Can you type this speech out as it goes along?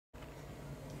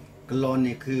กลอน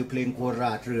นี่คือเพลงโคร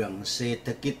าชเรื่องเศรษฐ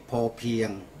กิจพอเพียง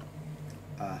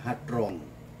ฮัดร้อง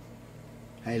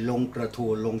ให้ลงกระทู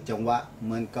ลงจังหวะเห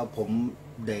มือนกับผม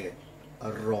เดช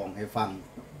ร้องให้ฟัง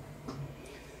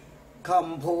ค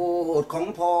ำพูดของ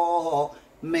พ่อ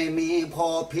ไม่มีพอ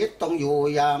พิษต้องอยู่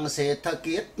อย่างเศรษฐ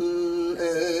กิจ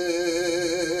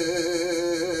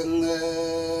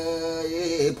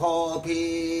พอเพี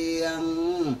ยง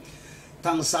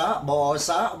ทั้งสะบ่อส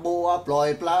ะบัวปล่อย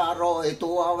ปลาโรย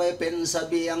ตัวไว้เป็นเส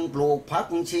บียงปลูกผัก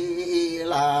ชี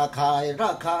ลาขายร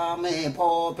าคาไม่พอ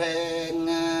แพง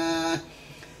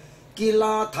กีฬ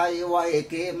าไทยไว้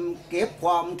เก็บคว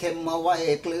ามเค็มเอาไว้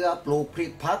เกลือปลูกพริ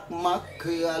กผักมักเ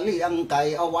ขือเลี้ยงไก่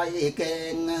เอาไว้แก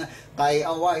งไก่เอ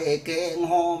าไว้แกง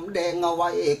หอมแดงเอาไว้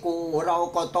กูเรา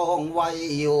ก็ต้องไว้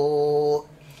อยู่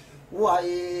ไว้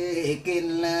กิน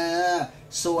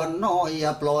ส่วนน้อยอย่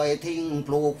าปล่อยทิ้งป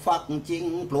ลูกฟักจริง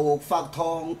ปลูกฟักท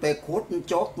องไปขุด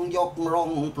จกยกร่อ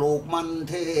งปลูกมัน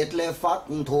เทศและฟัก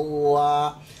ถั่ว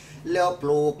แล้วป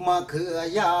ลูกมะเขือ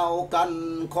ยาวกัน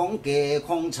ของเก๋ข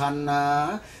องฉันนะ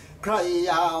ใคร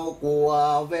ยาวกว่า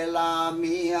เวลาเ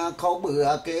มียเขาเบื่อ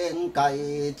เกงไก่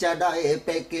จะได้ไป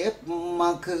เก็บมะ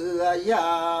เขือย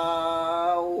า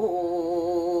ว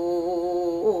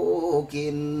กิ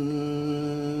น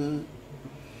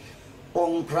อ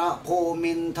งค์พระภู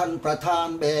มินทร์ท่านประทาน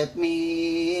แบบมี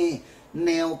แน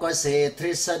วเกษตรท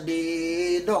ฤษฎี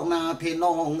ดอกนาพี่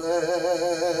น้อง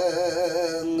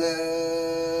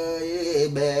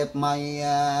แบบใหม่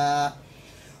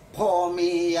พอ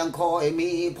มียังคอยมี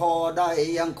พอได้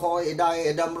ยังคอยได้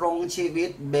ดำรงชีวิ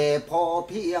ตแบบพอเ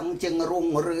พียงจึงรุ่ง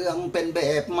เรืองเป็นแบ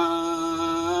บมา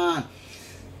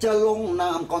จะลงน้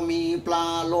ำก็มีปลา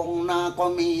ลงนาก็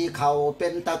มีเขาเป็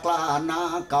นตะกร้านา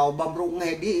เก่าบำรุงใ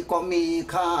ห้ดีก็มี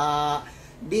ค่า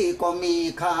ดีก็มี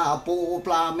ค่าปูป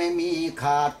ลาไม่มีข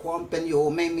าดความเป็นอยู่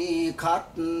ไม่มีคัด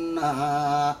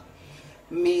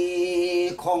มี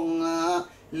คง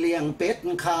เลี้ยงเป็ด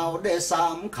ข้าวได้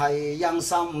3 ไข่ยัง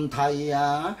ซ้ำไทย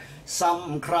ซ้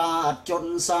ำคราดจน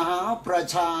สหประ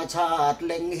ชาชาติเ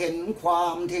ล็งเห็นควา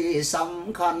มที่ส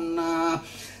ำคัญ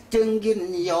จึงยิน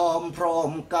ยอมพร้อ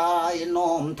มกายน้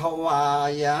อมถวา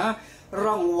ยร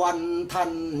างวัลท่า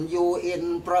นยูเอ็น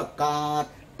ประกาศ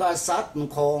กษัตริย์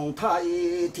ของไทย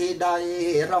ที่ได้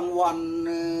รางวัล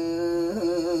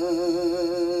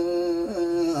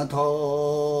ทอ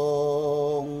ง